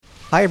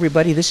Hi,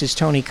 everybody. This is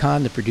Tony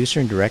Khan, the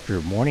producer and director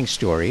of Morning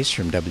Stories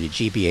from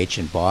WGBH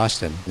in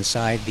Boston.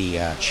 Inside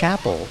the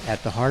chapel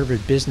at the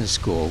Harvard Business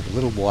School, a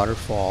little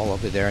waterfall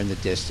over there in the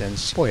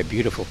distance. Boy, a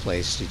beautiful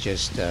place to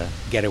just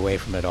get away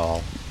from it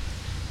all.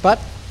 But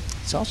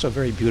it's also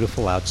very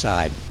beautiful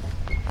outside.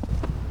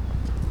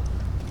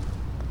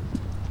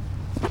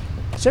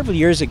 Several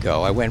years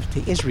ago, I went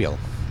to Israel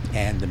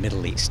and the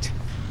Middle East.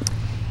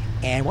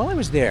 And while I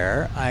was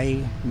there,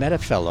 I met a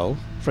fellow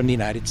from the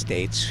United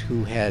States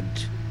who had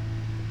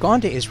gone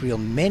to Israel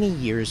many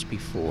years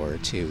before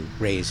to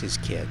raise his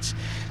kids.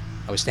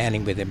 I was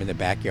standing with him in the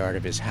backyard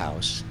of his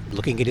house,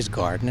 looking at his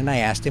garden, and I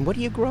asked him, "What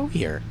do you grow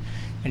here?"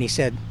 And he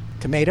said,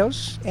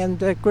 "Tomatoes and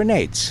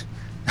grenades."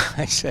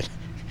 I said,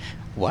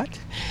 "What?"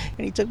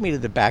 And he took me to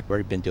the back where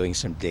he'd been doing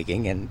some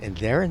digging, and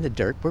there in the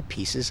dirt were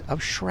pieces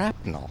of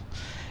shrapnel.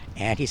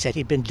 And he said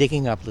he'd been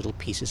digging up little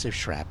pieces of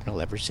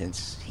shrapnel ever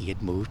since he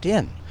had moved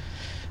in.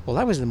 Well,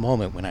 that was the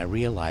moment when I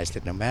realized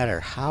that no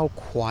matter how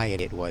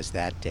quiet it was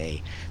that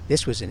day,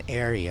 this was an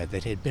area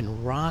that had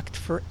been rocked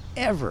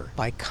forever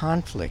by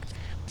conflict.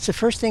 It's the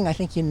first thing I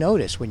think you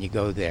notice when you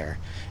go there,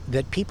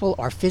 that people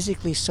are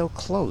physically so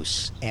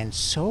close and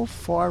so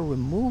far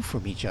removed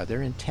from each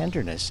other in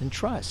tenderness and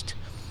trust.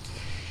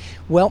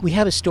 Well, we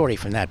have a story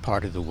from that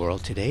part of the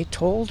world today,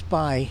 told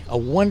by a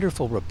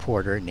wonderful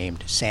reporter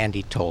named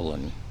Sandy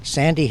Tolan.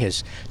 Sandy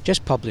has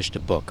just published a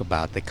book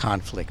about the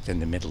conflict in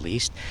the Middle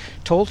East,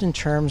 told in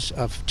terms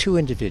of two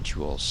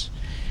individuals,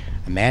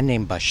 a man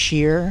named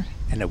Bashir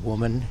and a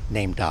woman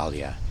named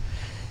Dalia.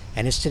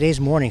 And it's today's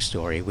morning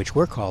story, which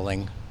we're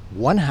calling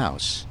One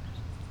House,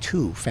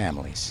 Two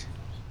Families.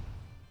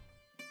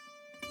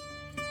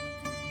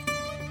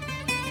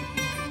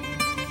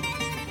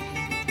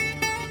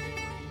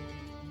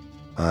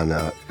 On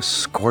a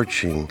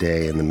scorching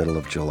day in the middle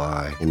of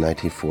July in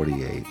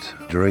 1948,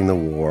 during the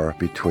war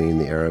between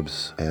the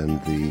Arabs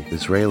and the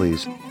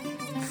Israelis,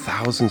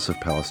 thousands of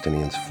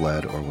Palestinians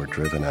fled or were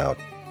driven out.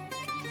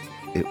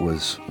 It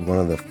was one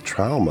of the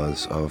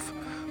traumas of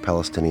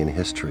Palestinian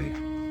history.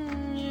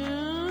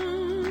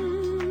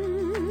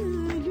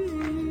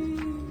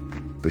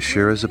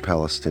 Bashir is a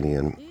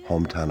Palestinian,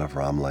 hometown of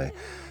Ramleh,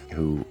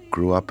 who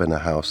grew up in a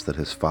house that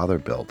his father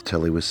built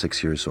till he was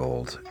 6 years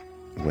old.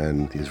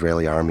 When the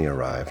Israeli army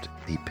arrived,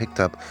 he picked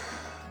up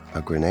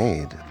a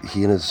grenade.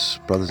 He and his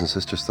brothers and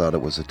sisters thought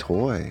it was a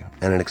toy,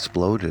 and it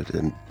exploded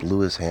and blew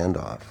his hand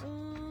off.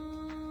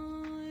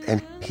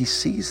 And he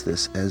sees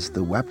this as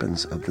the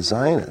weapons of the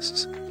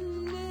Zionists.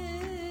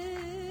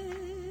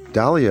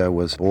 Dalia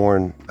was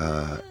born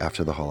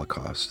after the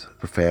Holocaust.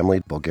 Her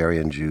family,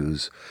 Bulgarian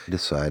Jews,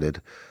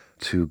 decided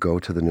to go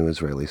to the new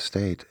Israeli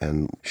state,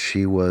 and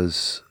she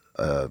was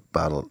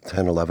about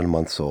 10, 11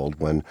 months old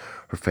when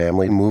her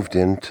family moved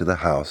into the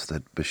house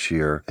that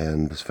Bashir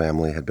and his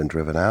family had been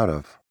driven out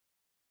of.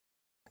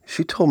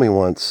 She told me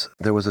once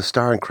there was a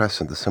star and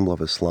crescent, the symbol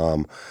of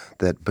Islam,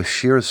 that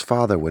Bashir's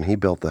father, when he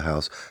built the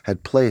house,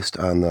 had placed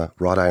on the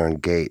wrought iron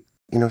gate.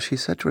 You know, she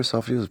said to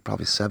herself, she was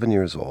probably 7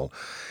 years old,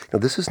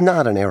 this is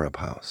not an Arab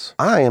house.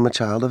 I am a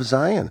child of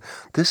Zion.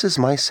 This is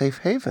my safe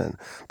haven.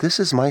 This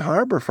is my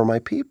harbor for my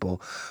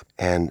people.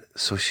 And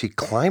so she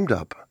climbed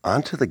up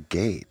onto the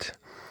gate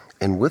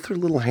and with her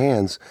little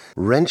hands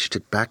wrenched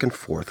it back and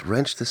forth,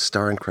 wrenched this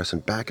star and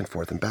crescent back and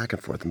forth and back and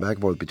forth and back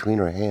and forth between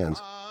her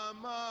hands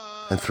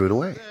and threw it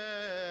away.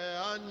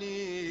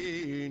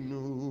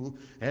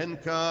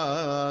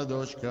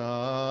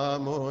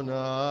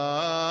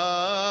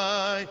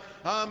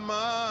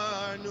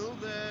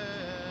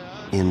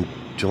 In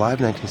July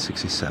of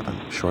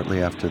 1967,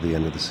 shortly after the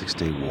end of the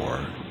Six-Day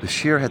War,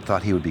 Bashir had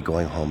thought he would be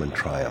going home in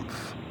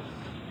triumph.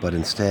 But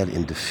instead,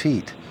 in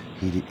defeat,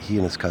 he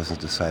and his cousins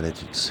decided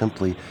to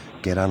simply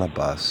get on a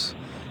bus,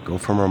 go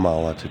from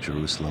Ramallah to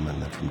Jerusalem, and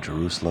then from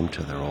Jerusalem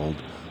to their old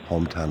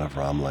hometown of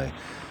Ramleh,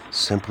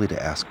 simply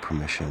to ask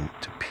permission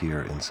to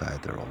peer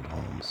inside their old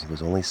homes. He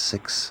was only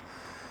 6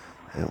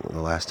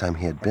 the last time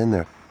he had been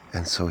there,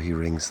 and so he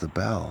rings the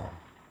bell.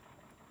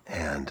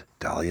 And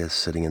Dalia is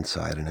sitting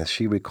inside, and as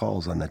she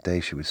recalls, on that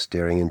day she was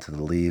staring into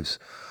the leaves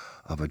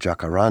of a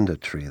jacaranda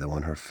tree, the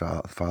one her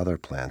father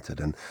planted,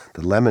 and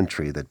the lemon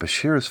tree that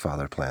Bashir's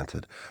father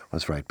planted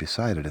was right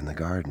beside it in the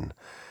garden.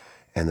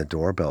 And the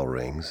doorbell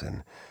rings,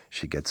 and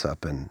she gets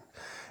up and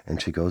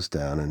she goes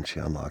down and she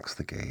unlocks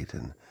the gate,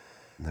 and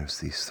there's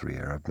these 3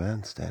 Arab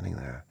men standing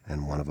there.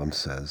 And one of them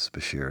says,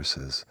 Bashir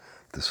says,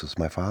 "This was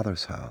my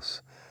father's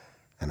house,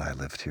 and I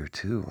lived here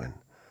too, and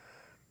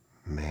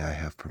may I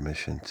have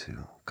permission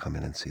to come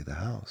in and see the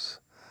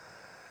house?"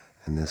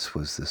 And this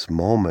was this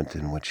moment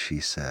in which she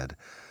said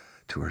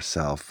to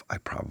herself, I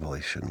probably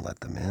shouldn't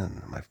let them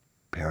in. My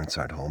parents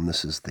aren't home.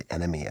 This is the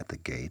enemy at the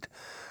gate.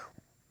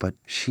 But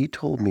she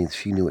told me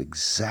she knew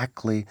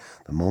exactly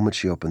the moment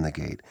she opened the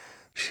gate,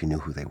 she knew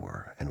who they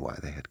were and why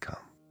they had come.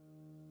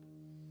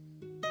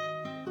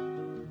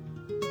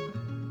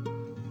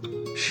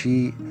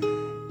 She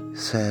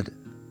said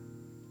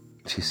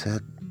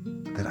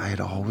that I had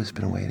always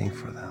been waiting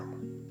for them.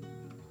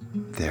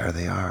 There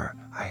they are.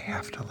 I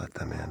have to let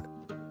them in.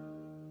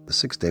 The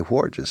Six-Day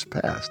War just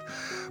passed.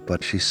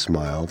 But she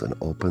smiled and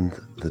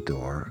opened the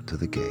door to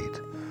the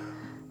gate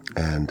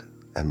and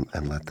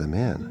let them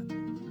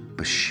in.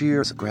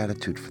 Bashir's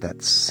gratitude for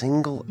that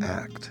single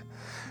act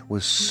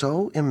was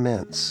so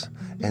immense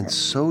and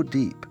so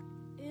deep.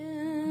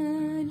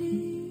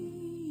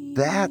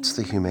 That's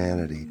the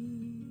humanity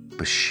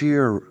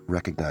Bashir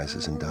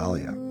recognizes in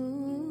Dalia.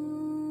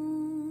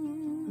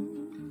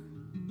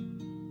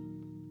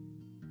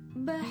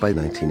 By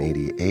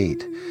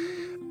 1988,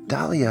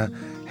 Dalia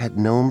had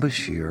known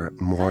Bashir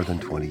more than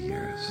 20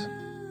 years.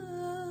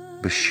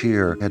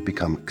 Bashir had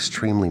become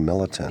extremely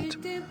militant.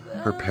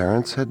 Her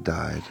parents had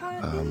died.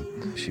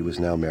 She was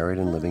now married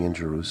and living in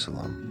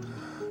Jerusalem.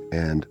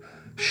 And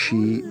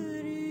she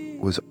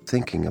was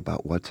thinking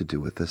about what to do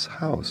with this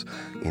house.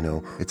 You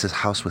know, it's this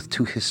house with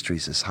two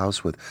histories, this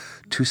house with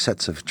two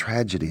sets of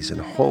tragedies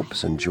and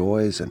hopes and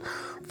joys and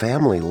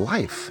family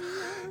life.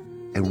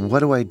 And what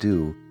do I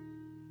do?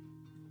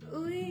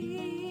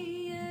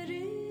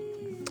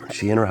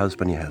 She and her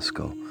husband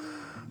Yeheskel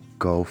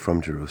go from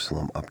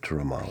Jerusalem up to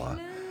Ramallah,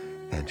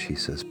 and she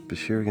says,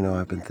 Bashir, you know,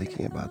 I've been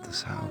thinking about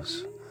this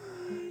house.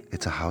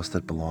 It's a house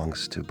that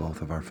belongs to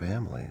both of our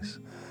families.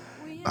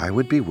 I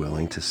would be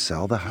willing to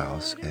sell the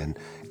house and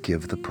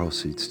give the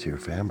proceeds to your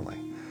family.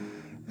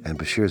 And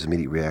Bashir's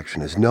immediate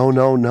reaction is, no.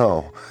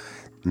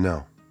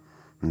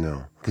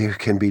 There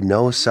can be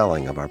no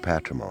selling of our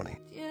patrimony.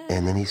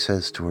 And then he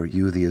says to her,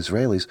 you, the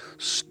Israelis,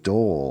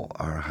 stole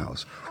our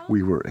house.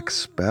 We were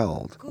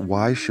expelled.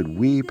 Why should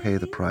we pay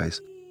the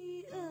price?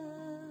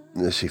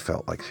 She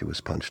felt like she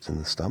was punched in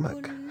the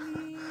stomach.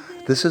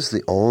 This is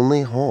the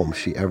only home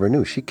she ever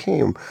knew. She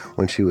came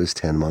when she was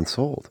 10 months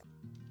old.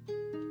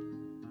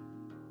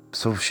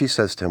 So she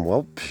says to him,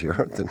 well,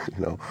 sure, then,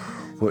 you know,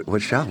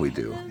 what shall we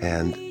do?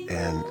 And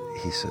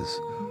he says,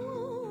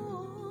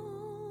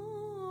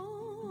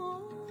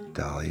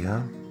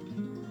 Dalia,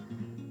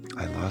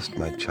 I lost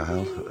my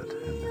childhood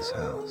in this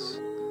house.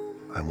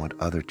 I want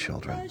other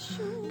children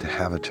to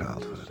have a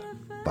childhood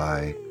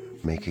by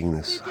making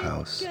this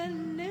house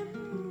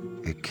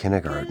a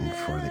kindergarten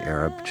for the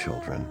Arab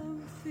children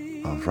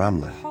of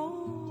Ramleh.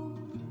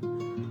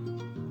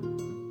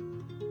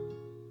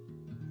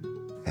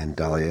 And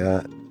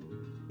Dalia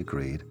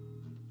agreed.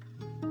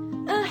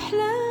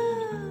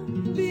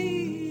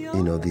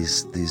 You know,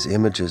 these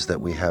images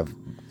that we have,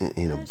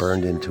 you know,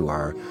 burned into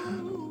our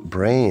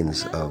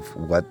brains of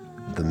what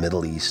the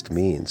Middle East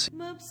means.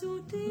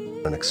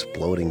 An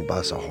exploding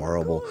bus, a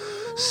horrible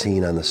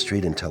scene on the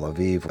street in Tel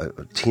Aviv,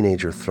 a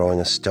teenager throwing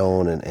a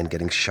stone and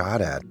getting shot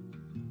at.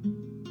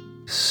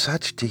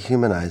 Such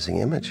dehumanizing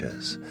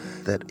images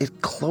that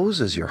it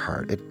closes your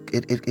heart.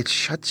 It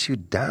shuts you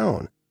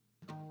down.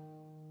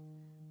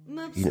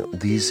 You know,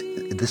 this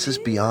is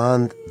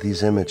beyond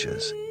these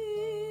images.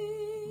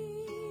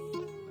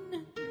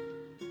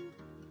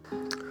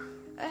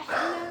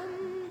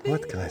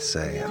 What can I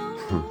say?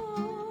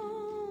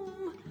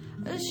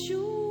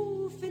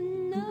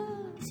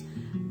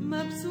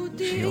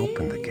 She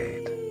opened the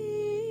gate.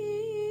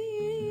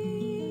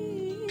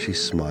 She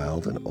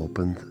smiled and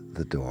opened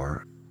the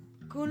door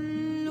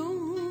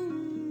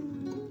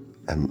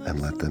and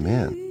let them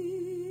in.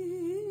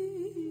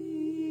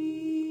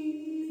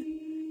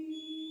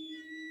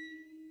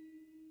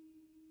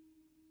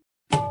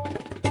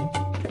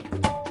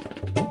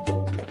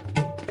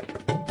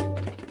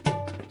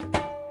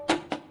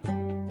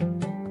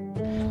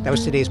 That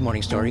was today's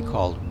morning story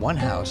called One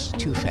House,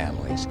 Two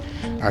Families.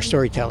 Our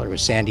storyteller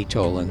was Sandy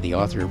Tolan, the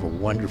author of a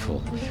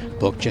wonderful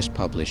book just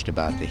published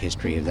about the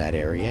history of that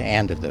area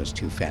and of those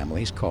two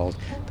families called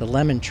The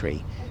Lemon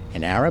Tree,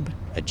 an Arab,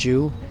 a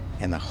Jew,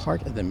 and the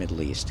heart of the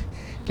Middle East.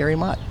 Gary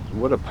Mott.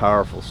 What a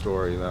powerful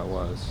story that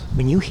was.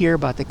 When you hear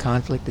about the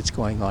conflict that's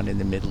going on in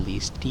the Middle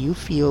East, do you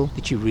feel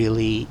that you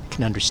really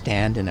can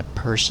understand in a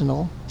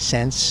personal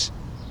sense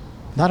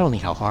not only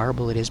how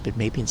horrible it is, but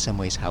maybe in some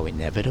ways how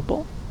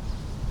inevitable?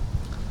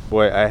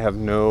 Boy, I have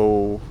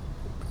no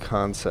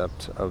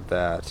concept of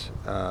that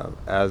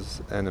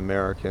as an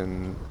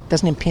American. It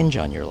doesn't impinge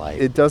on your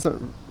life. It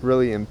doesn't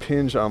really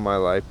impinge on my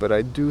life, but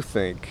I do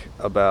think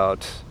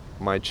about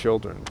my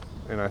children,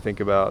 and I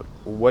think about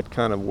what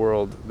kind of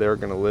world they're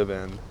going to live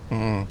in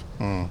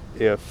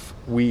if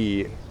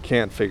we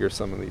can't figure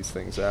some of these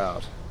things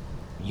out.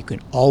 You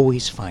can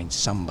always find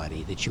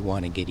somebody that you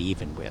want to get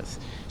even with,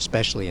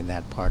 especially in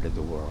that part of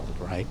the world,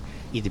 right?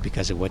 Either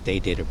because of what they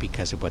did or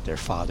because of what their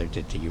father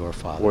did to your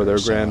father. Or their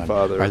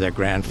grandfather. Or their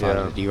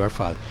grandfather to your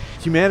father.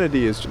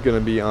 Humanity is going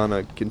to be on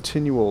a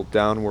continual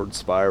downward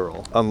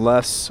spiral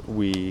unless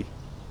we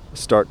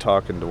start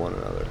talking to one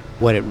another.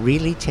 What it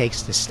really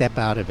takes to step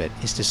out of it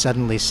is to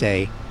suddenly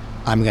say,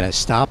 I'm going to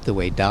stop the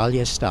way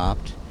Dalia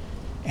stopped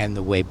and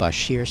the way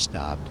Bashir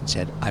stopped and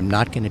said, I'm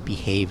not going to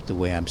behave the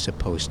way I'm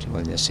supposed to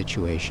in this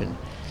situation.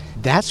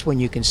 That's when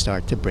you can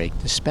start to break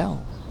the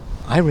spell.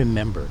 I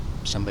remember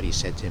somebody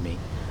said to me,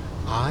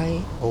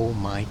 I owe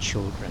my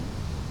children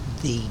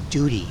the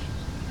duty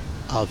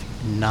of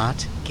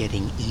not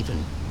getting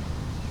even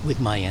with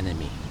my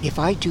enemy. If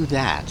I do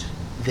that,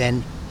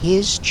 then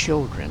his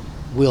children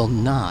will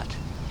not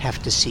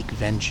have to seek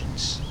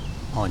vengeance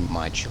on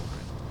my children.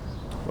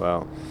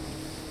 Well,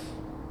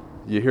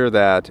 you hear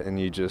that and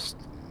you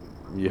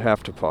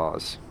have to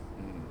pause.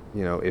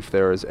 You know, if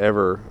there is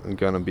ever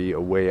going to be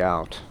a way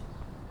out,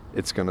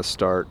 it's going to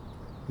start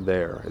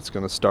there. It's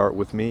going to start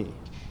with me.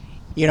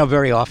 You know,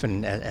 very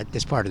often at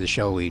this part of the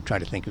show, we try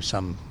to think of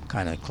some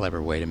kind of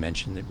clever way to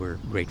mention that we're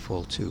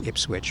grateful to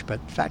Ipswich,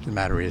 but the fact of the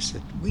matter is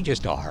that we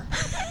just are.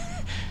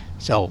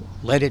 So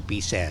let it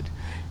be said.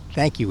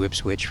 Thank you,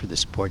 Ipswich, for the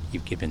support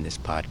you've given this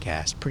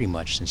podcast pretty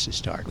much since the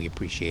start. We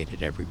appreciate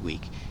it every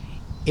week.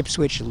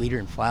 Ipswich, a leader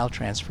in file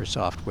transfer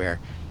software,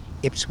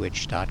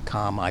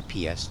 ipswich.com,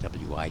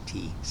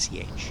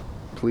 IPSWITCH.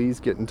 Please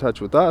get in touch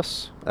with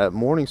us at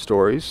Morning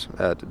Stories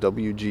at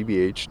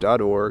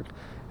WGBH.org,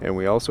 and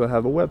we also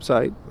have a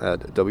website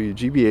at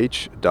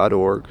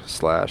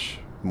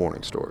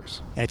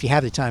WGBH.org/morningstories. And if you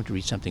have the time to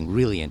read something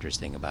really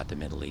interesting about the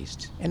Middle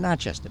East, and not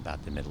just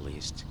about the Middle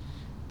East,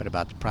 but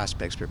about the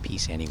prospects for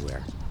peace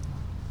anywhere,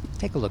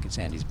 take a look at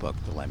Sandy's book,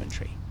 The Lemon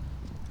Tree.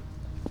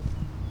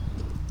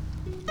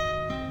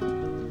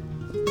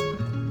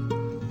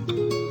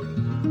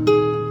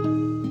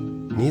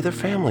 Neither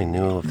family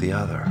knew of the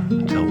other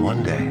until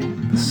one day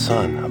the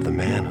son of the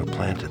man who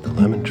planted the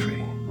lemon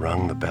tree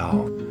rung the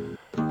bell,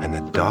 and the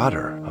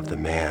daughter of the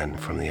man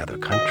from the other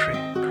country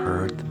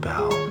heard the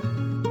bell.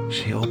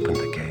 She opened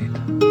the gate.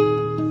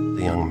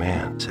 The young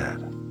man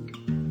said,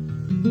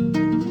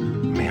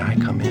 "May I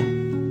come in?"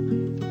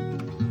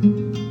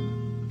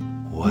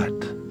 "What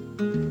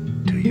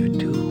do you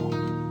do?"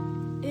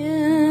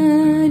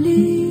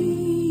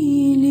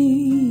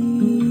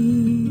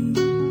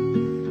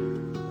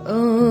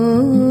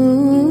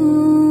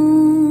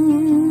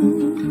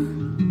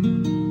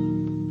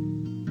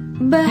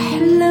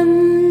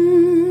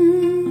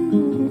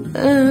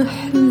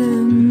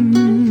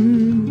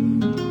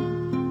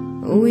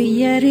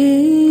 ويا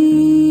ريت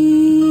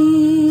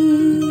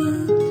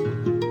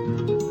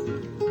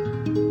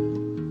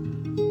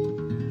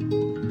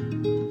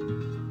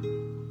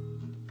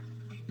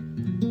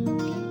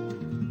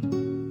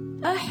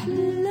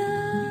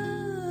أحلامي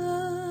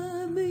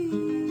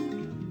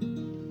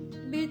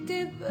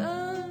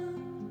بتبقى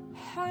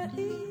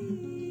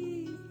حقيقة.